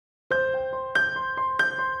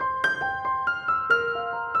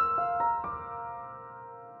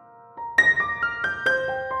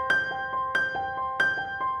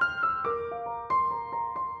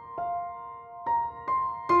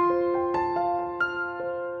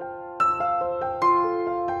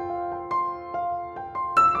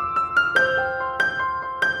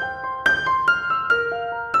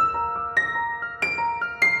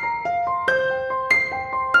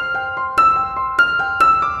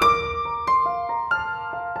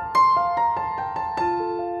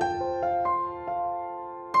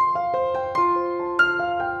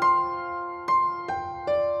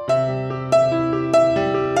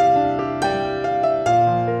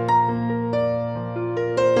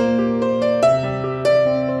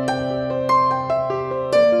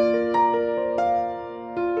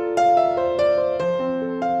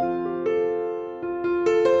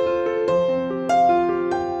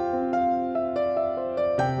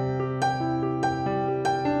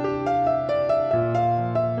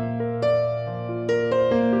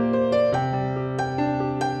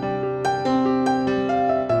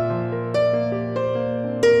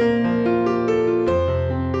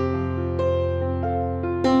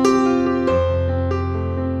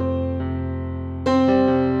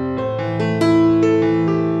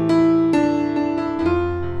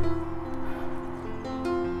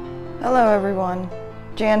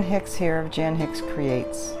Jan Hicks here of Jan Hicks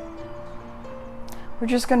Creates. We're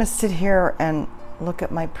just going to sit here and look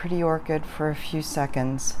at my pretty orchid for a few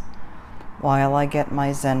seconds while I get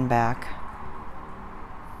my zen back.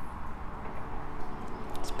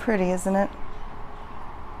 It's pretty, isn't it?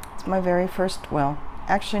 It's my very first, well,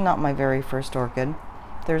 actually not my very first orchid.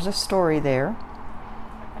 There's a story there.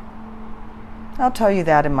 I'll tell you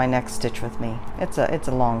that in my next Stitch with Me. It's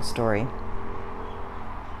a long story.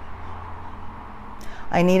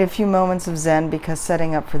 I need a few moments of zen because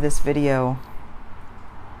setting up for this video,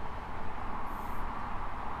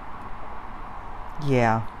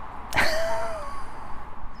 yeah.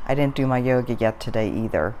 I didn't do my yoga yet today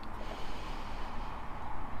either.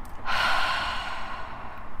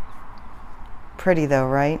 Pretty though,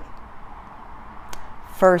 right?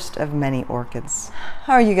 First of many orchids.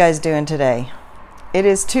 How are you guys doing today? It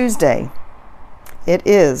is Tuesday. It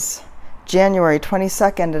is January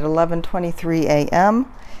 22nd at 11:23 a.m.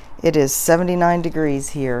 It is 79 degrees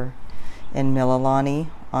here in Mililani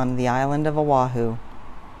on the island of Oahu.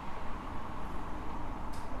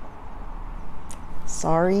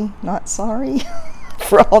 Sorry, not sorry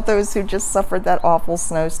for all those who just suffered that awful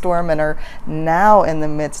snowstorm and are now in the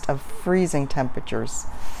midst of freezing temperatures.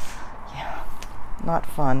 Yeah, not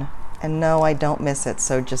fun. And no, I don't miss it,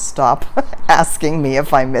 so just stop asking me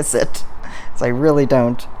if I miss it, because I really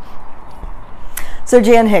don't. So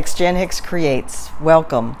Jan Hicks Creates,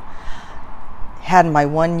 welcome. Had my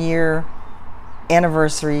 1-year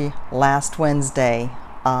anniversary last Wednesday.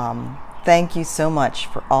 Thank you so much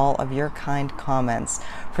for all of your kind comments.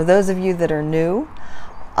 For those of you that are new,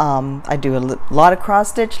 I do a lot of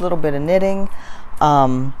cross stitch, a little bit of knitting.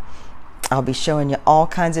 I'll be showing you all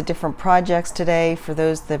kinds of different projects today. For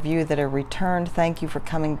those of you that are returned, thank you for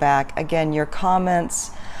coming back. Again, your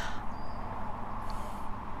comments,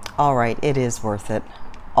 all right, it is worth it,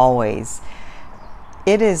 always.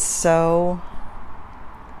 It is so,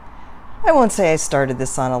 I won't say I started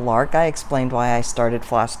this on a lark. I explained why I started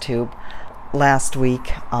Flosstube last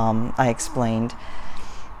week. I explained.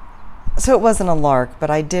 So it wasn't a lark,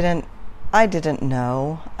 but I didn't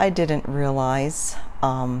know, I didn't realize.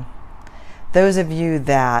 Those of you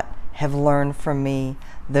that have learned from me,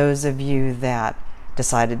 those of you that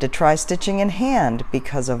decided to try stitching in hand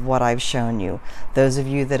because of what I've shown you, those of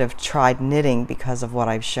you that have tried knitting because of what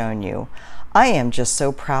I've shown you, I am just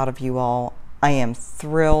so proud of you all. I am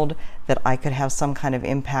thrilled that I could have some kind of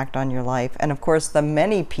impact on your life. And of course, the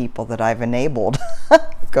many people that I've enabled.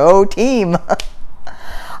 Go team!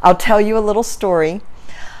 I'll tell you a little story.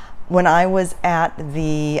 When I was at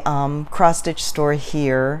the cross-stitch store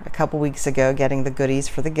here a couple weeks ago getting the goodies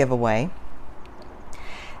for the giveaway,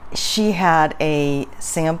 she had a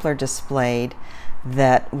sampler displayed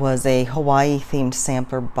that was a Hawaii-themed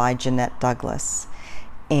sampler by Jeanette Douglas.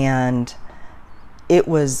 And it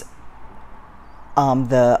was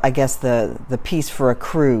I guess the piece for a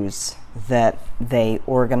cruise that they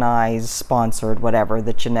organized, sponsored, whatever,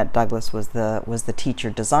 that Jeanette Douglas was the teacher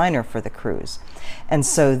designer for the cruise. And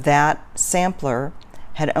so that sampler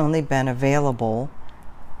had only been available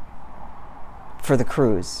for the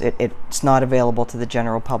cruise. It's not available to the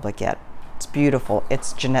general public yet. It's beautiful.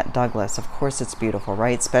 It's Jeanette Douglas. Of course it's beautiful,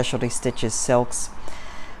 right? Specialty stitches, silks.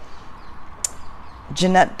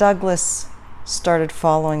 Jeanette Douglas started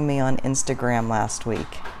following me on Instagram last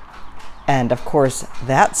week. And of course,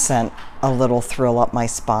 that sent a little thrill up my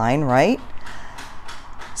spine, right?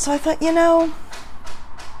 So I thought, you know,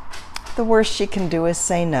 the worst she can do is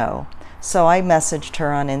say no. So I messaged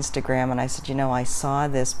her on Instagram and I said, you know, I saw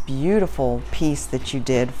this beautiful piece that you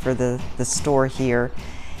did for the store here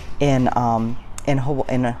in Honolulu.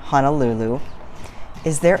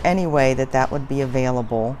 Is there any way that that would be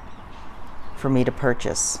available for me to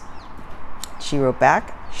purchase? She wrote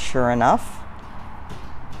back, sure enough,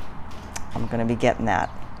 I'm going to be getting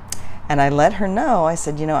that. And I let her know, I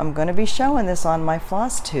said, you know, I'm going to be showing this on my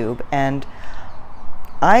Flosstube, and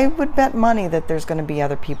I would bet money that there's going to be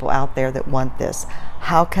other people out there that want this.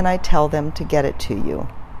 How can I tell them to get it to you?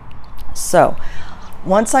 So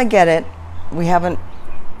once I get it, we haven't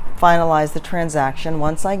finalized the transaction.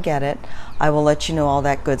 Once I get it, I will let you know all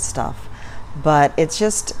that good stuff. But it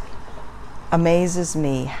just amazes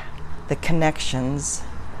me the connections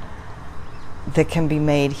that can be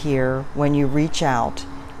made here when you reach out,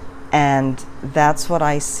 and that's what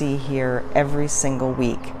I see here every single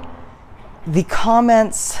week. The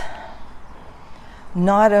comments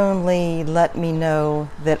not only let me know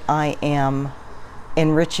that I am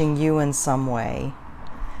enriching you in some way.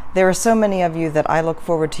 There are so many of you that I look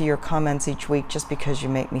forward to your comments each week just because you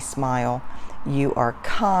make me smile. You are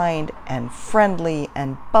kind and friendly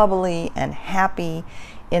and bubbly and happy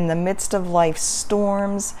in the midst of life's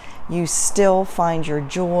storms, you still find your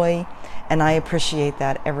joy, and I appreciate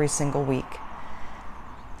that every single week.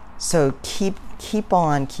 So keep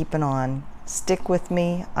on keeping on. Stick with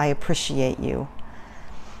me. I appreciate you.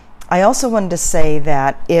 I also wanted to say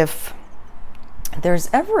that if there's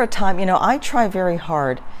ever a time, you know, I try very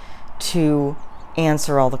hard to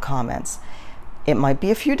answer all the comments. It might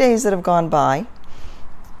be a few days that have gone by.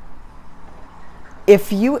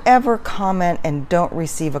 If you ever comment and don't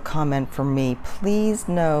receive a comment from me, please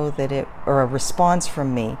know that or a response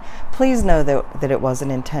from me, please know that it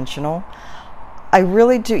wasn't intentional. I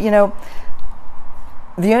really do, you know,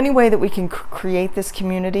 the only way that we can create this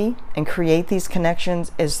community and create these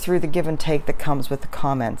connections is through the give and take that comes with the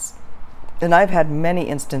comments. And I've had many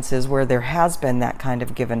instances where there has been that kind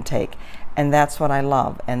of give and take, and that's what I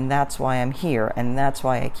love, and that's why I'm here, and that's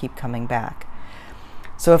why I keep coming back.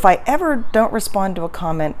 So if I ever don't respond to a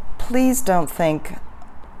comment, please don't think,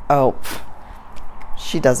 oh,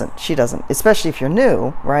 she doesn't, especially if you're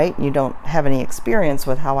new, right? You don't have any experience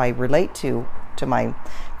with how I relate to my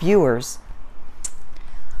viewers.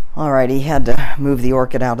 All right, he had to move the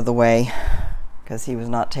orchid out of the way because he was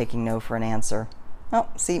not taking no for an answer. Oh,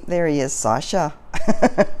 see, there he is, Sasha.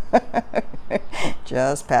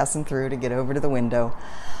 Just passing through to get over to the window.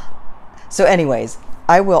 So anyways,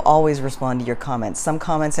 I will always respond to your comments. Some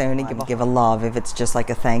comments I only give a love if it's just like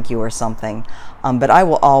a thank you or something. But I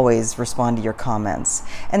will always respond to your comments.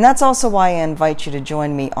 And that's also why I invite you to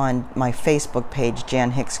join me on my Facebook page,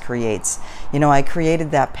 Jan Hicks Creates. You know, I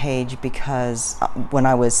created that page because when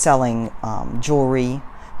I was selling jewelry,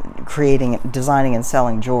 designing and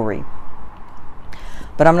selling jewelry.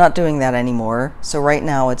 But I'm not doing that anymore. So right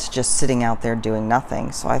now it's just sitting out there doing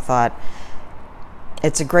nothing. So I thought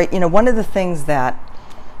it's a great, you know, one of the things that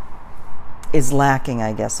is lacking,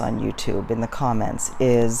 I guess, on YouTube in the comments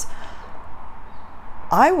is,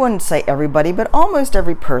 I wouldn't say everybody, but almost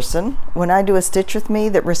every person, when I do a stitch with me,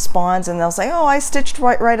 that responds and they'll say, oh, I stitched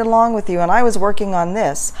right along with you and I was working on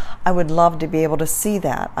this. I would love to be able to see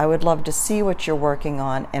that. I would love to see what you're working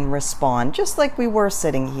on and respond, just like we were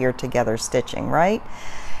sitting here together stitching, right?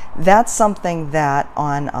 That's something that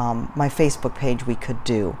on my Facebook page we could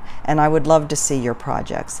do, and I would love to see your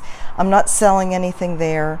projects. I'm not selling anything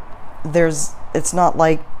there. It's not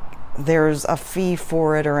like there's a fee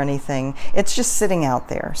for it or anything. It's just sitting out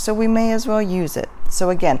there, so we may as well use it. So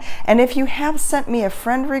again, and if you have sent me a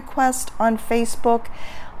friend request on Facebook,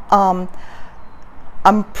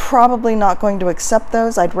 I'm probably not going to accept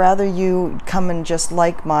those. I'd rather you come and just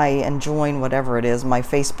like and join whatever it is, my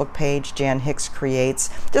Facebook page, Jan Hicks Creates,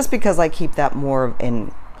 just because I keep that more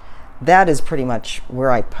in, that is pretty much where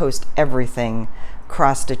I post everything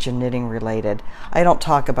cross-stitch and knitting related. I don't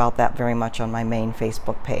talk about that very much on my main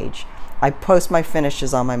Facebook page. I post my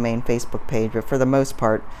finishes on my main Facebook page, but for the most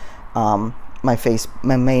part, my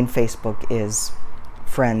main Facebook is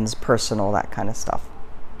friends, personal, that kind of stuff.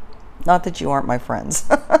 Not that you aren't my friends,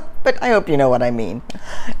 but I hope you know what I mean.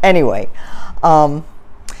 Anyway, as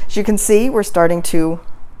you can see, we're starting to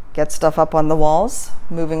get stuff up on the walls,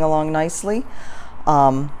 moving along nicely.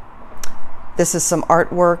 This is some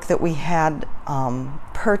artwork that we had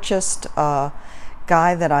purchased. A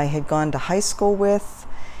guy that I had gone to high school with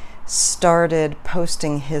started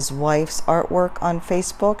posting his wife's artwork on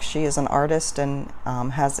Facebook. She is an artist and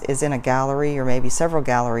is in a gallery, or maybe several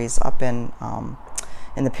galleries, up in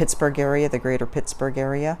the Pittsburgh area, the greater Pittsburgh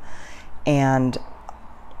area. And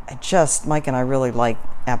Mike and I really like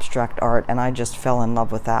abstract art, and I just fell in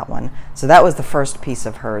love with that one. So that was the first piece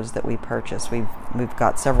of hers that we purchased. We've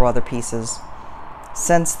got several other pieces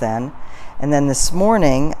since then. And then this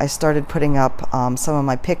morning I started putting up some of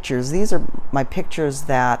my pictures. These are my pictures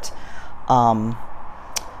that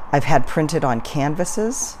I've had printed on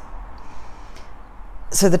canvases.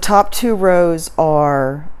 So the top two rows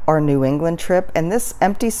are our New England trip, and this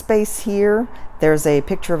empty space here, there's a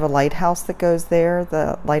picture of a lighthouse that goes there,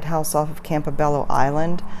 the lighthouse off of Campobello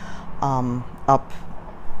Island, up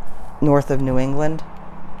north of New England.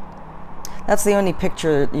 That's the only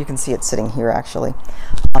picture, you can see it sitting here actually.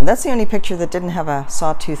 That's the only picture that didn't have a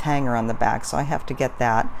sawtooth hanger on the back, so I have to get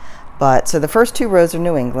that. But so the first two rows are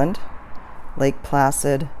New England, Lake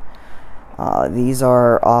Placid. These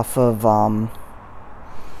are off of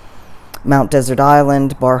Mount Desert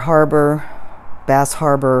Island, Bar Harbor, Bass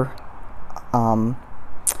Harbor,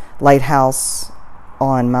 Lighthouse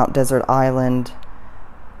on Mount Desert Island.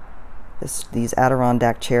 These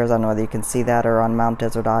Adirondack chairs, I don't know whether you can see that, are on Mount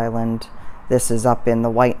Desert Island. This is up in the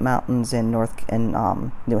White Mountains in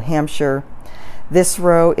New Hampshire. This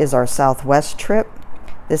row is our Southwest trip.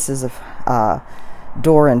 This is a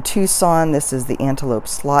door in Tucson. This is the Antelope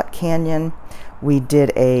Slot Canyon. We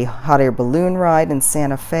did a hot air balloon ride in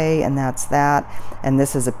Santa Fe, and that's that. And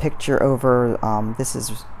this is a picture over, this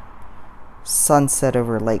is sunset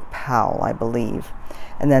over Lake Powell, I believe.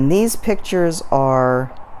 And then these pictures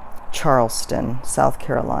are Charleston, South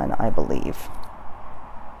Carolina, I believe.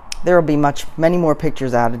 There will be many more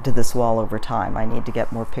pictures added to this wall over time. I need to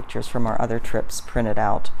get more pictures from our other trips printed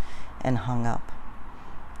out and hung up.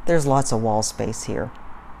 There's lots of wall space here.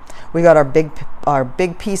 We got our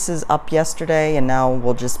big pieces up yesterday, and now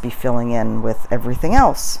we'll just be filling in with everything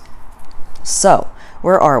else. So,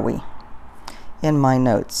 where are we? In my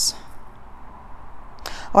notes.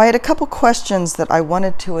 Oh, I had a couple questions that I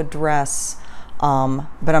wanted to address,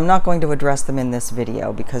 but I'm not going to address them in this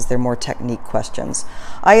video because they're more technique questions.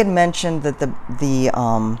 I had mentioned that the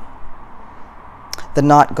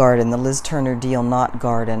knot garden, the Liz Turner Deal knot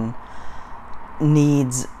garden,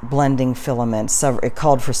 needs blending filament. It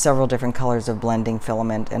called for several different colors of blending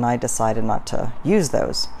filament, and I decided not to use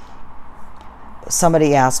those.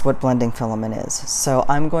 Somebody asked what blending filament is, so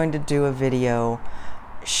I'm going to do a video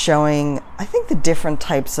showing, I think, the different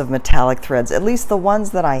types of metallic threads, at least the ones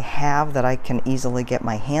that I have that I can easily get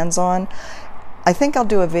my hands on. I think I'll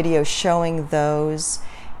do a video showing those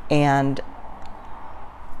and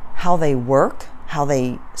how they work, how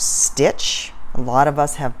they stitch. A lot of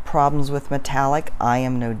us have problems with metallic. I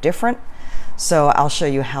am no different. So I'll show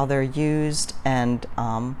you how they're used and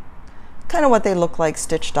kind of what they look like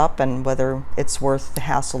stitched up and whether it's worth the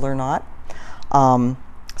hassle or not.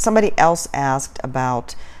 Somebody else asked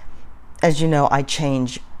about, as you know, I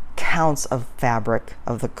change counts of fabric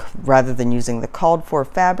rather than using the called for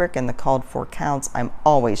fabric and the called for counts. I'm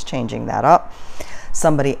always changing that up.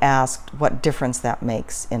 Somebody asked what difference that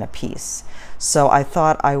makes in a piece. So I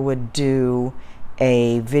thought I would do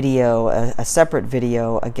a video, a separate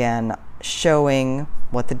video again, showing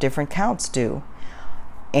what the different counts do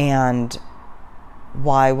and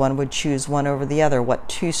why one would choose one over the other, what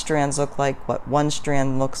two strands look like, what one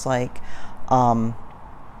strand looks like.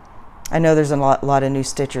 I know there's a lot of new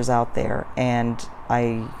stitchers out there, and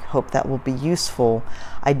I hope that will be useful.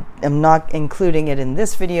 I am not including it in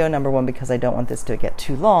this video, number one, because I don't want this to get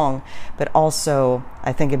too long, but also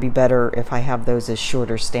I think it'd be better if I have those as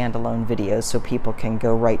shorter standalone videos so people can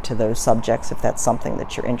go right to those subjects if that's something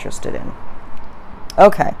that you're interested in.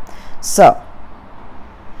 Okay, so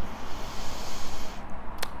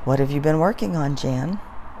what have you been working on, Jan?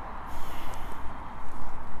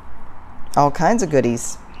 All kinds of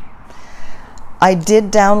goodies. I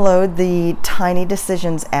did download the Tiny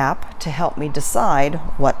Decisions app to help me decide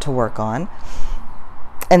what to work on.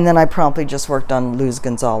 And then I promptly just worked on Luz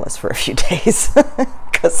Gonzalez for a few days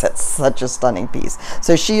because that's such a stunning piece.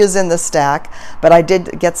 So she is in the stack, but I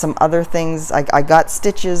did get some other things. I got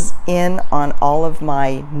stitches in on all of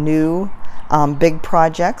my new big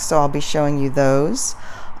projects, so I'll be showing you those.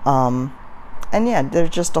 And yeah, there's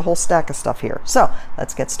just a whole stack of stuff here. So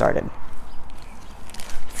let's get started.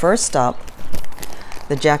 First up,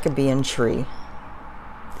 the Jacobean tree.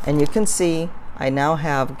 And you can see I now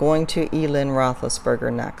have going to Elin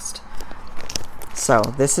Roethlisberger next. So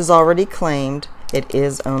this is already claimed. It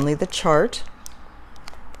is only the chart.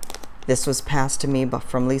 This was passed to me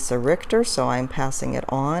from Lisa Richter, so I'm passing it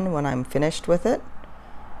on when I'm finished with it.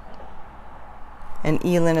 And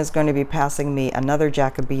Elin is going to be passing me another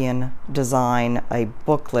Jacobean design, a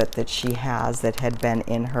booklet that she has that had been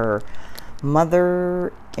in her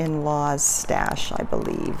mother-in-law's stash, I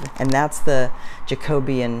believe. And that's the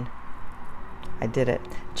Jacobean, I did it,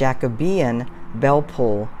 Jacobean bell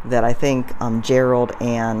pull that I think Gerald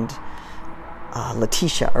and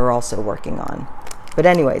Letitia are also working on. But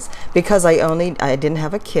anyways, because I didn't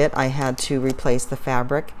have a kit, I had to replace the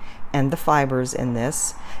fabric and the fibers in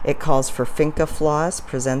this. It calls for Finca Floss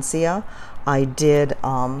Presencia. I did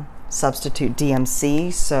substitute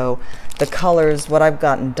DMC, so the colors, what I've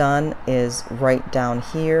gotten done is right down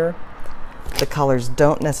here. The colors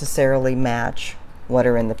don't necessarily match what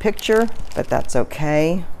are in the picture, but that's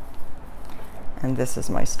okay. And this is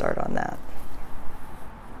my start on that.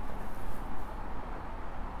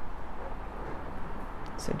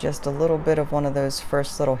 So just a little bit of one of those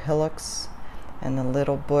first little hillocks and a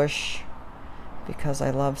little bush, because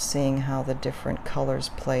I love seeing how the different colors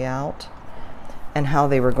play out and how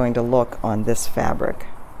they were going to look on this fabric.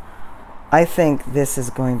 I think this is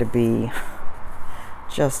going to be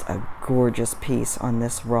just a gorgeous piece on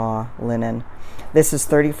this raw linen. This is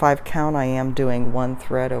 35 count. I am doing one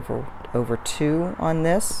thread over two on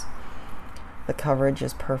this. The coverage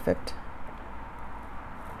is perfect.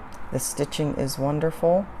 The stitching is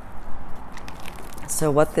wonderful.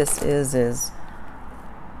 So what this is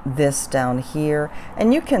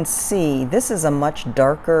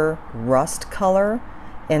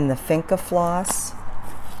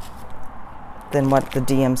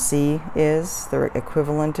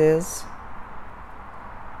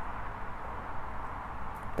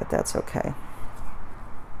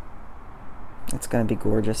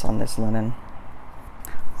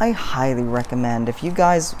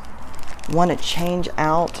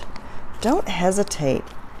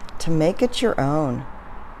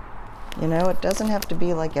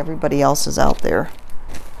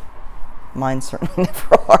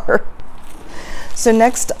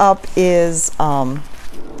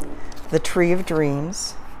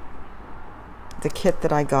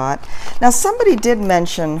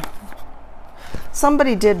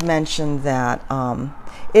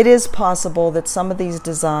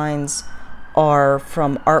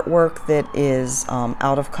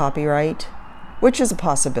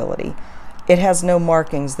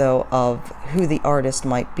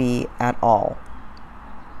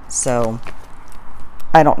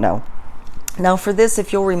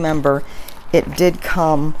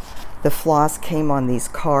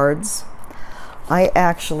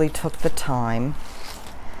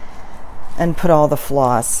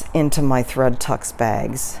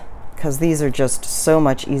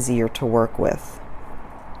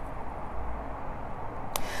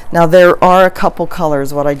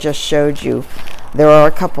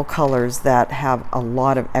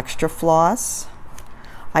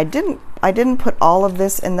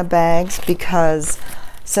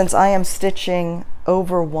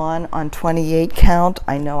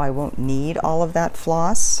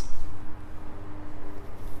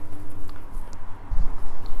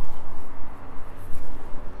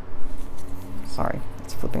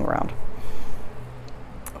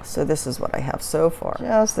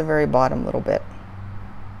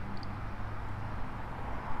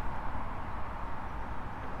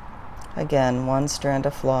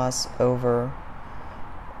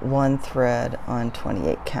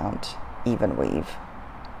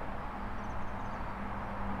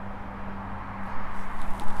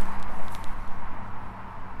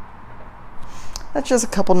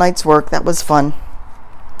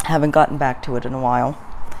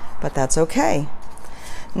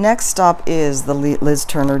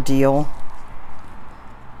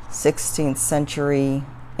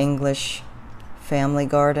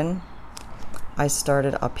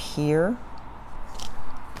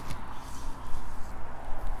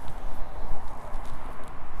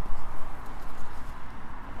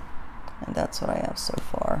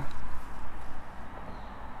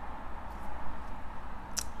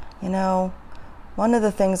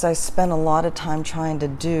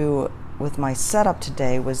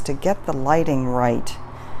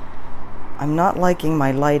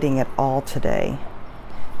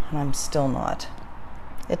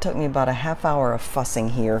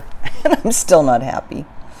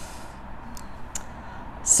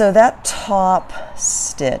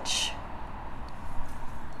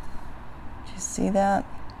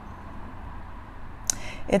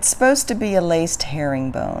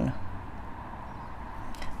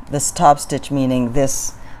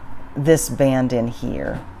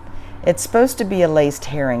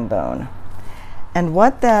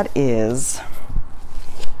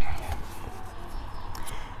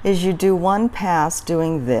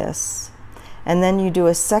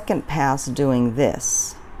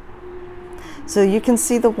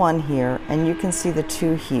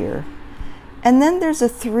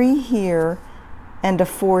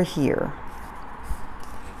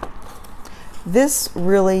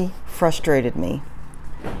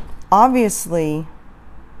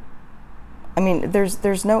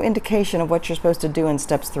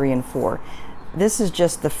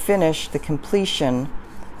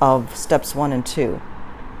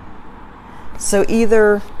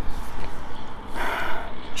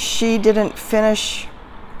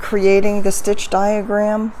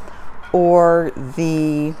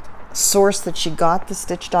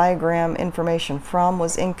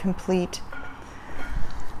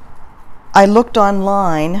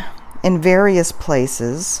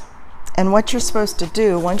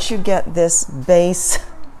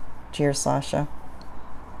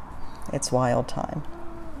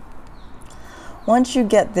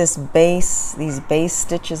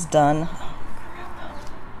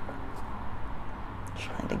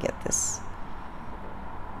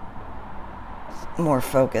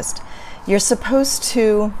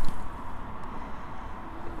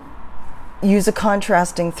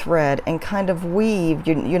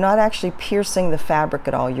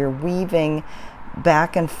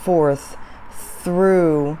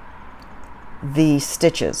the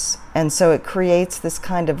stitches, and so it creates this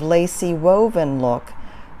kind of lacy woven look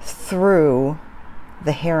through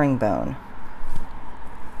the herringbone.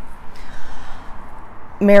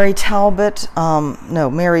 Mary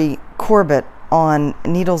Corbett on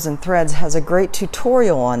Needles and Threads has a great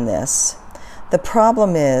tutorial on this. The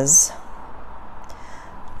problem is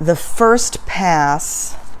the first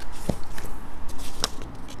pass,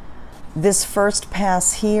 this first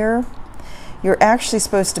pass here, you're actually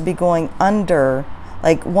supposed to be going under,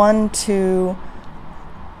 like 1, 2,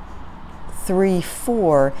 3,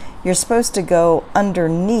 4. You're supposed to go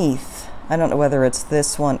underneath. I don't know whether it's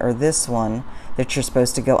this one or this one that you're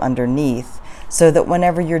supposed to go underneath, so that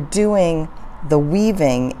whenever you're doing the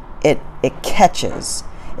weaving, it catches.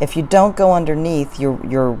 If you don't go underneath,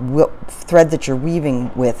 your thread that you're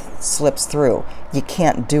weaving with slips through. You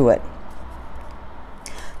can't do it.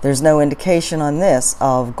 There's no indication on this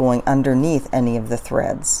of going underneath any of the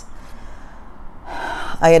threads.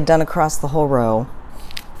 I had done across the whole row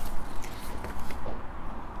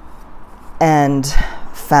and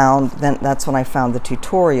that's when I found the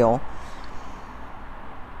tutorial.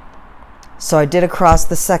 So I did across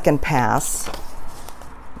the second pass,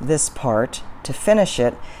 this part, to finish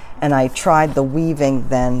it, and I tried the weaving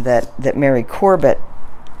then that Mary Corbett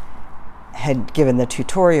had given the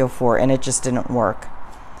tutorial for, and it just didn't work.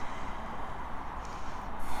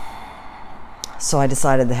 So I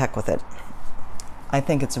decided the heck with it. I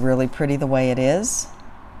think it's really pretty the way it is.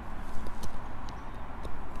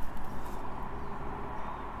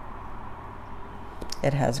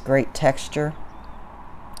 It has great texture.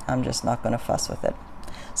 I'm just not going to fuss with it.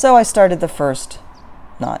 So I started the first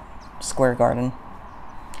knot, square garden.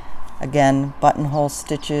 Again, buttonhole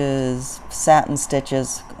stitches, satin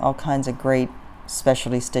stitches, all kinds of great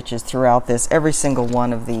specialty stitches throughout this. Every single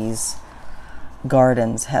one of these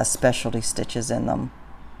gardens has specialty stitches in them.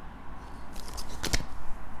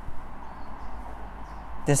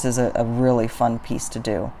 This is a really fun piece to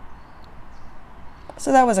do.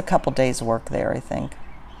 So that was a couple days work there, I think.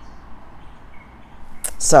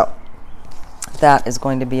 So that is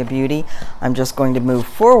going to be a beauty. I'm just going to move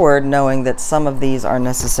forward knowing that some of these are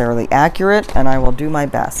necessarily accurate, and I will do my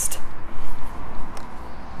best.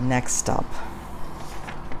 Next up.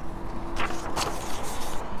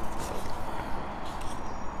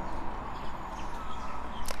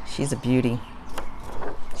 She's a beauty.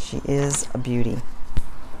 She is a beauty.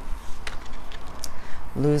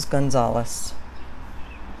 Luz Gonzalez.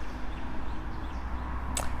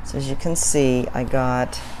 So as you can see, I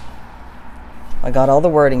got all the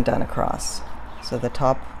wording done across. So the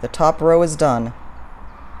top row is done.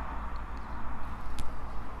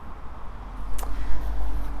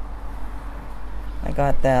 I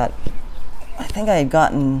got that. I think I had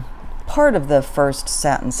gotten part of the first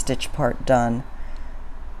satin stitch part done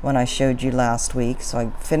when I showed you last week. So I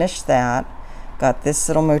finished that. Got this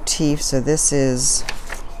little motif. So this is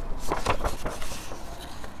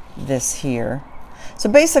this here. So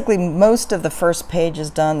basically most of the first page is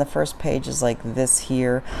done. The first page is like this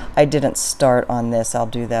here. I didn't start on this. I'll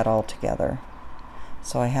do that all together.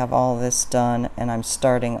 So I have all this done, and I'm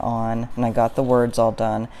starting on, and I got the words all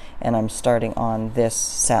done, and I'm starting on this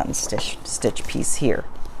satin stitch piece here.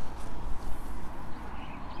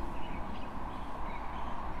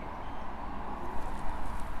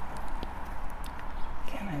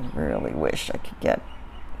 Again, I really wish I could get,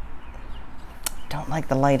 don't like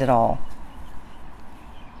the light at all.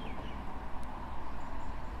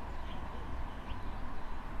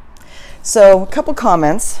 So a couple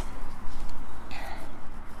comments.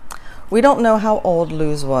 We don't know how old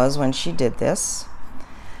Luz was when she did this.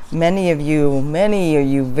 Many of you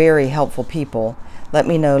very helpful people let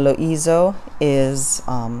me know Loizo is,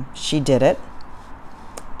 she did it,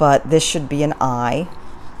 but this should be an I.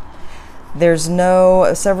 There's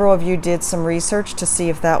no, several of you did some research to see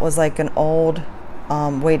if that was like an old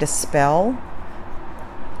way to spell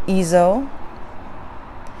Izo.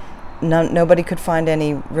 Nobody could find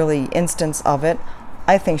any really instance of it.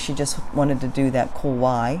 I think she just wanted to do that cool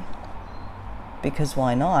Y, because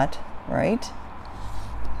why not, right?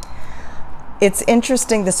 It's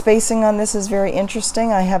interesting, the spacing on this is very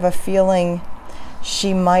interesting. I have a feeling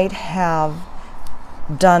she might have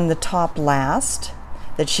done the top last,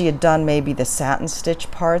 that she had done maybe the satin stitch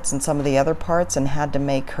parts and some of the other parts and had to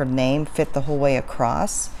make her name fit the whole way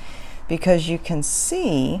across, because you can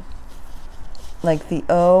see like the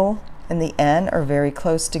O and the N are very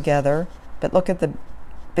close together, but look at the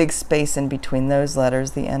big space in between those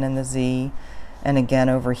letters, the N and the Z. And again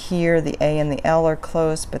over here, the A and the L are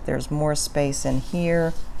close, but there's more space in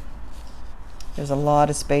here. There's a lot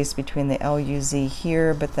of space between the LUZ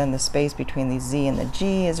here, but then the space between the Z and the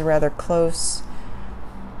G is rather close.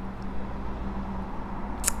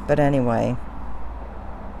 But anyway,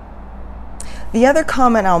 the other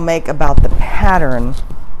comment I'll make about the pattern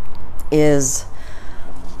is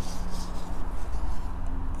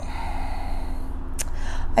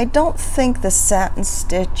I don't think the satin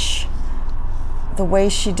stitch, the way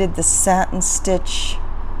she did the satin stitch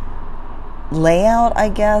layout, I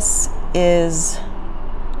guess, is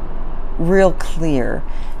real clear.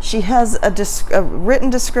 She has a written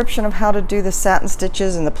description of how to do the satin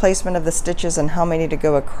stitches and the placement of the stitches and how many to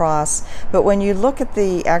go across, but when you look at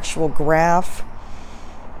the actual graph,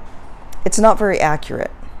 it's not very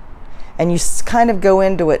accurate. And you kind of go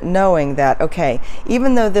into it knowing that, okay,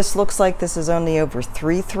 even though this looks like this is only over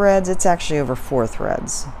 3 threads, it's actually over 4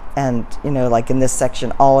 threads. And, you know, like in this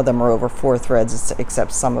section, all of them are over 4 threads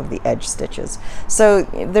except some of the edge stitches. So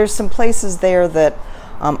there's some places there that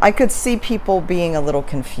I could see people being a little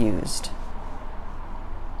confused.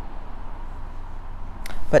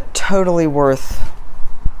 But totally worth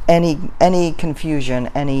any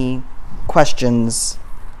confusion, any questions,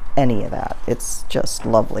 any of that. It's just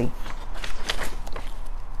lovely.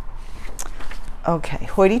 Okay,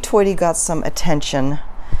 Hoity Toity got some attention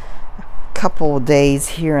a couple of days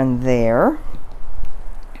here and there.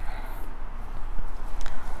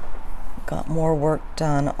 Got more work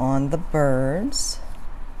done on the birds.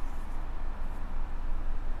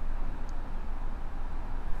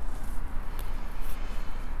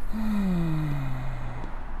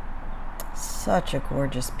 Such a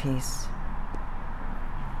gorgeous piece.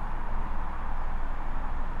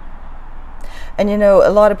 And you know, a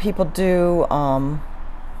lot of people do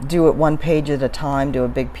it one page at a time, do a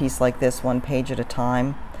big piece like this one page at a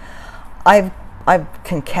time. I've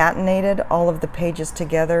concatenated all of the pages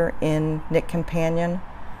together in Knit Companion,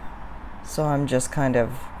 so I'm just kind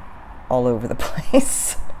of all over the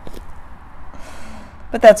place.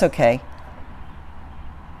 But that's okay.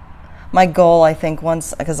 My goal, I think,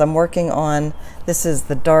 once, because I'm working on, this is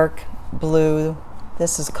the dark blue,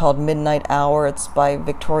 this is called Midnight Hour, it's by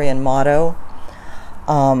Victoria and Motto.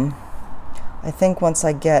 I think once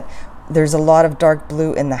I get, there's a lot of dark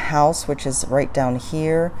blue in the house, which is right down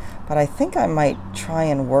here, but I think I might try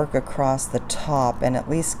and work across the top and at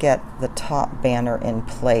least get the top banner in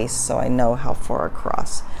place so I know how far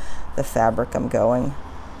across the fabric I'm going.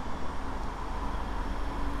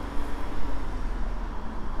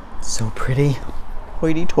 So pretty.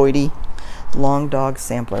 Hoity Toity. Long dog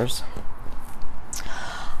samplers.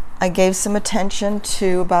 I gave some attention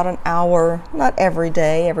to about an hour, not every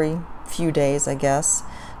day, every few days I guess,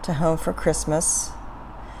 to Home for Christmas.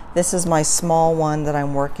 This is my small one that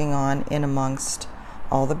I'm working on in amongst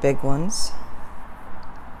all the big ones.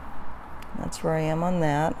 That's where I am on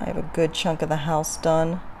that. I have a good chunk of the house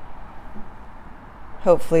done.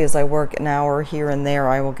 Hopefully as I work an hour here and there,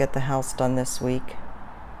 I will get the house done this week.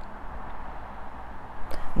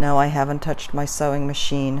 No, I haven't touched my sewing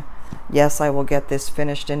machine. Yes, I will get this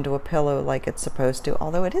finished into a pillow like it's supposed to,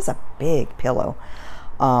 although it is a big pillow.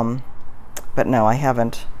 But no, I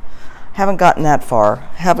haven't gotten that far.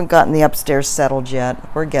 Haven't gotten the upstairs settled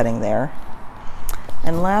yet. We're getting there.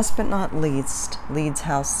 And last but not least, Leeds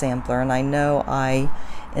House Sampler. And I know I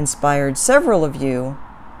inspired several of you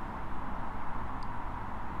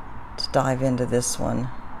to dive into this one.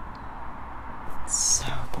 It's so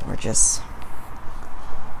gorgeous.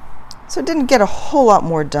 So I didn't get a whole lot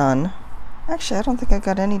more done. Actually, I don't think I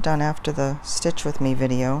got any done after the Stitch With Me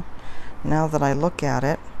video. Now that I look at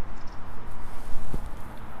it.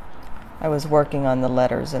 I was working on the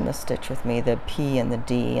letters in the Stitch With Me, the P and the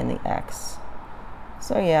D and the X.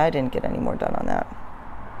 So yeah, I didn't get any more done on that.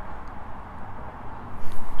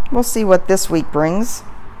 We'll see what this week brings.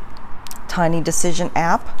 Tiny Decision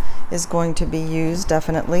app is going to be used,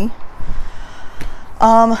 definitely.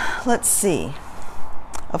 Let's see.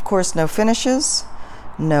 Of course, no finishes,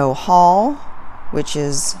 no haul, which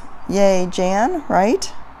is yay, Jan, right?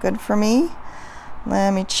 Good for me.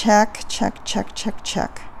 Let me check.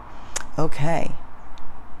 Okay.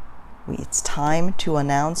 It's time to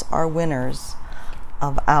announce our winners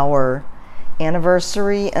of our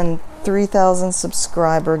anniversary and 3,000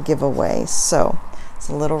 subscriber giveaway. So, it's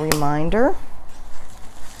a little reminder.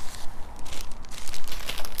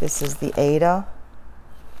 This is the Ada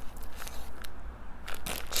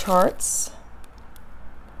charts,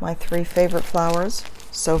 my 3 favorite flowers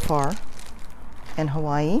so far in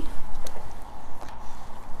Hawaii,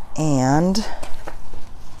 and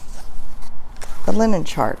the linen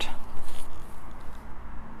chart.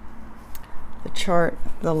 The chart,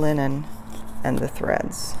 the linen, and the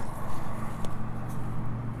threads.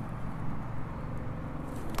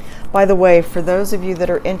 By the way, for those of you that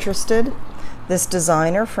are interested, this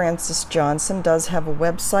designer, Francis Johnson, does have a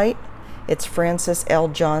website. It's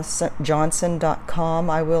francisljohnson.com.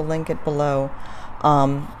 I will link it below.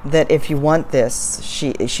 That if you want this,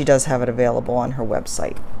 she does have it available on her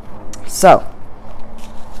website. So,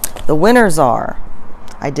 the winners are,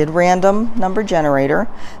 I did random number generator.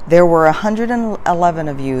 There were 111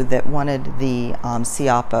 of you that wanted the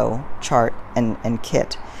Siapo chart and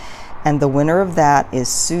kit. And the winner of that is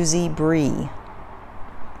Susie Bree.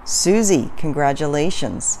 Susie,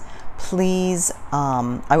 congratulations. Please,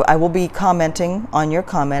 I will be commenting on your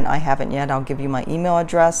comment. I haven't yet. I'll give you my email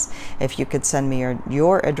address. If you could send me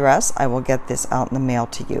your address, I will get this out in the mail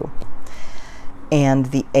to you. And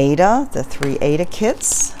the Ada, the 3 Ada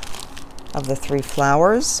kits of the 3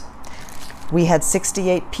 flowers. We had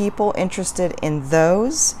 68 people interested in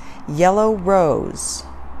those. Yellow Rose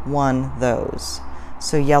won those.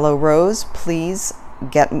 So Yellow Rose, please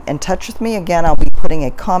get in touch with me. Again, I'll be putting a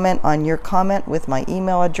comment on your comment with my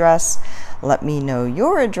email address. Let me know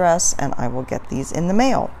your address and I will get these in the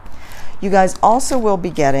mail. You guys also will be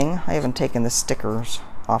getting, I haven't taken the stickers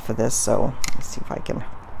off of this, so let's see if I can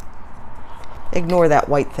ignore that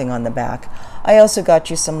white thing on the back. I also got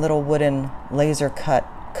you some little wooden laser cut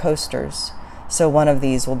coasters. So one of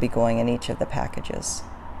these will be going in each of the packages.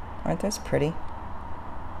 Aren't those pretty?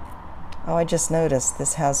 Oh, I just noticed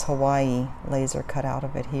this has Hawaii laser cut out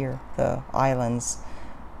of it here, the islands.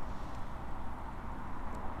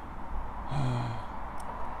 I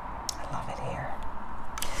love it here.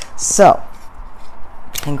 So,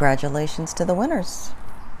 congratulations to the winners.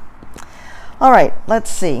 All right,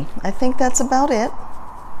 let's see. I think that's about it.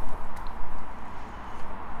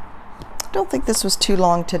 Don't think this was too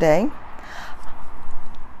long today.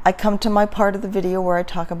 I come to my part of the video where I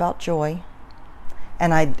talk about joy.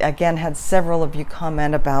 And I, again, had several of you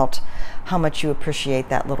comment about how much you appreciate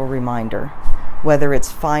that little reminder. Whether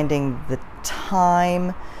it's finding the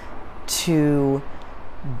time to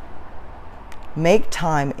make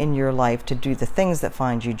time in your life to do the things that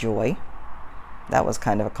find you joy. That was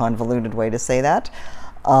kind of a convoluted way to say that.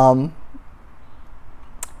 Find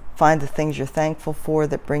the things you're thankful for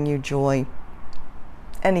that bring you joy.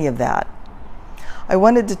 Any of that. I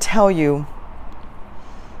wanted to tell you,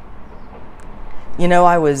 you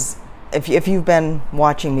know, if you've been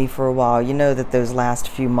watching me for a while, you know that those last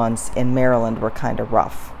few months in Maryland were kind of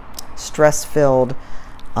rough. Stress-filled,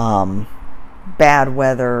 bad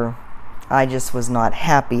weather. I just was not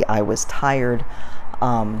happy. I was tired.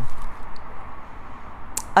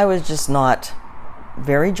 I was just not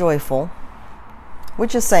very joyful,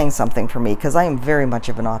 which is saying something for me because I am very much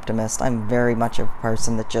of an optimist. I'm very much a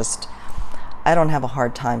person that just, I don't have a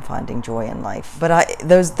hard time finding joy in life. But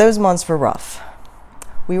those months were rough.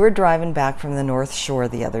 We were driving back from the North Shore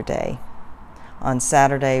the other day. On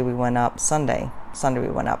Saturday we went up, Sunday we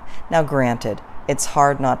went up. Now granted, it's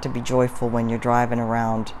hard not to be joyful when you're driving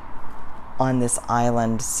around on this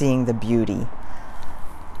island, seeing the beauty.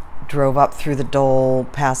 Drove up through the Dole,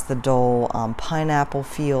 past the Dole, pineapple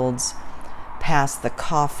fields, past the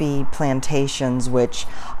coffee plantations, which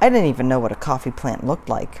I didn't even know what a coffee plant looked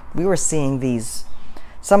like. We were seeing these,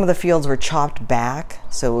 some of the fields were chopped back,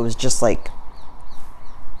 so it was just like,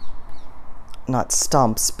 not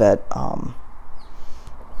stumps, but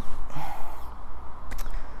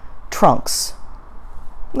trunks.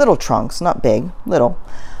 Little trunks, not big, little,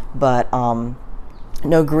 but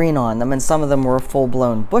no green on them, and some of them were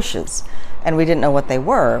full-blown bushes, and we didn't know what they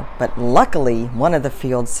were, but luckily one of the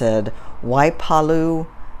fields said Waipalu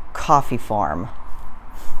Coffee Farm.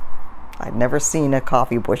 I'd never seen a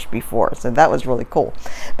coffee bush before, so that was really cool.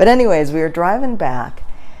 But anyways, we were driving back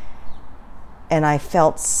and I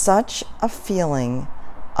felt such a feeling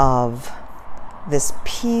of this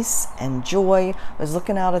peace and joy. I was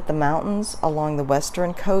looking out at the mountains along the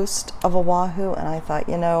western coast of Oahu, and I thought,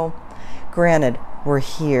 you know, granted, we're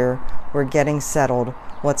here, we're getting settled,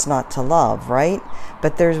 what's not to love, right?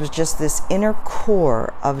 But there was just this inner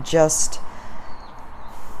core of just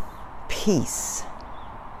peace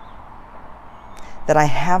that I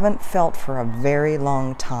haven't felt for a very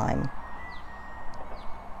long time.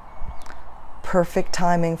 Perfect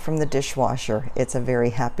timing from the dishwasher. It's a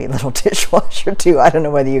very happy little dishwasher too. I don't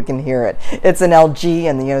know whether you can hear it. It's an LG,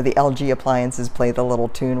 and you know the LG appliances play the little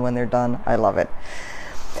tune when they're done. I love it.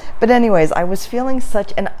 But anyways, I was feeling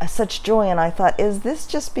such joy, and I thought, is this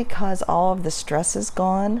just because all of the stress is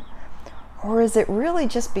gone? Or is it really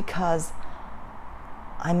just because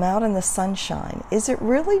I'm out in the sunshine? Is it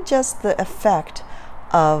really just the effect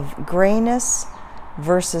of grayness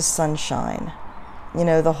versus sunshine? You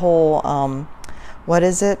know, the whole, what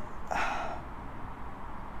is it?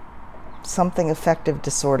 something affective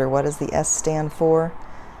disorder. What does the S stand for?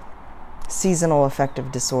 Seasonal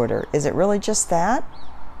affective disorder. Is it really just that?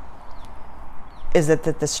 Is it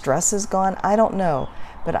that the stress is gone? I don't know.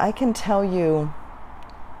 But I can tell you,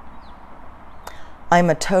 I'm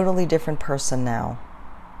a totally different person now.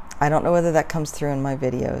 I don't know whether that comes through in my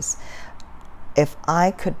videos. If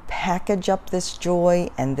I could package up this joy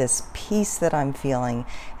and this peace that I'm feeling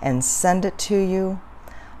and send it to you,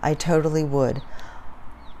 I totally would.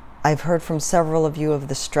 I've heard from several of you of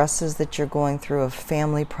the stresses that you're going through, of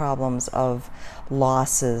family problems, of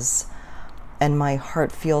losses, and my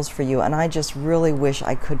heart feels for you, and I just really wish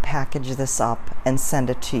I could package this up and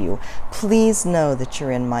send it to you. Please know that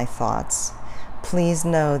you're in my thoughts. Please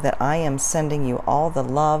know that I am sending you all the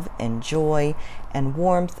love and joy and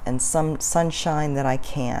warmth and some sunshine that I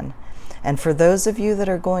can. And for those of you that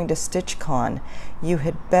are going to StitchCon, you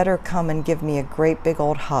had better come and give me a great big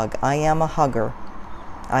old hug. I am a hugger.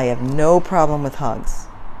 I have no problem with hugs.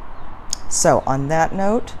 So on that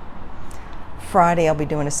note, Friday I'll be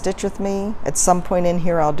doing a stitch with me. At some point in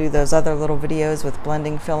here I'll do those other little videos with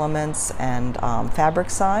blending filaments and fabric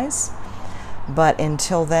size. But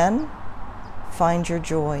until then, find your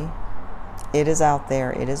joy. It is out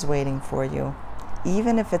there. It is waiting for you.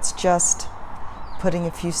 Even if it's just putting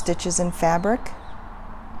a few stitches in fabric,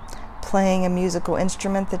 playing a musical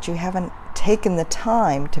instrument that you haven't taken the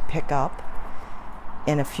time to pick up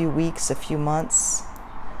in a few weeks, a few months,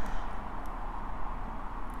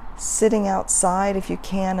 sitting outside if you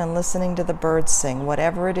can and listening to the birds sing.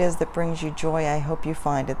 Whatever it is that brings you joy, I hope you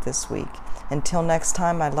find it this week. Until next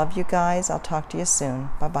time, I love you guys. I'll talk to you soon.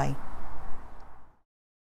 Bye-bye.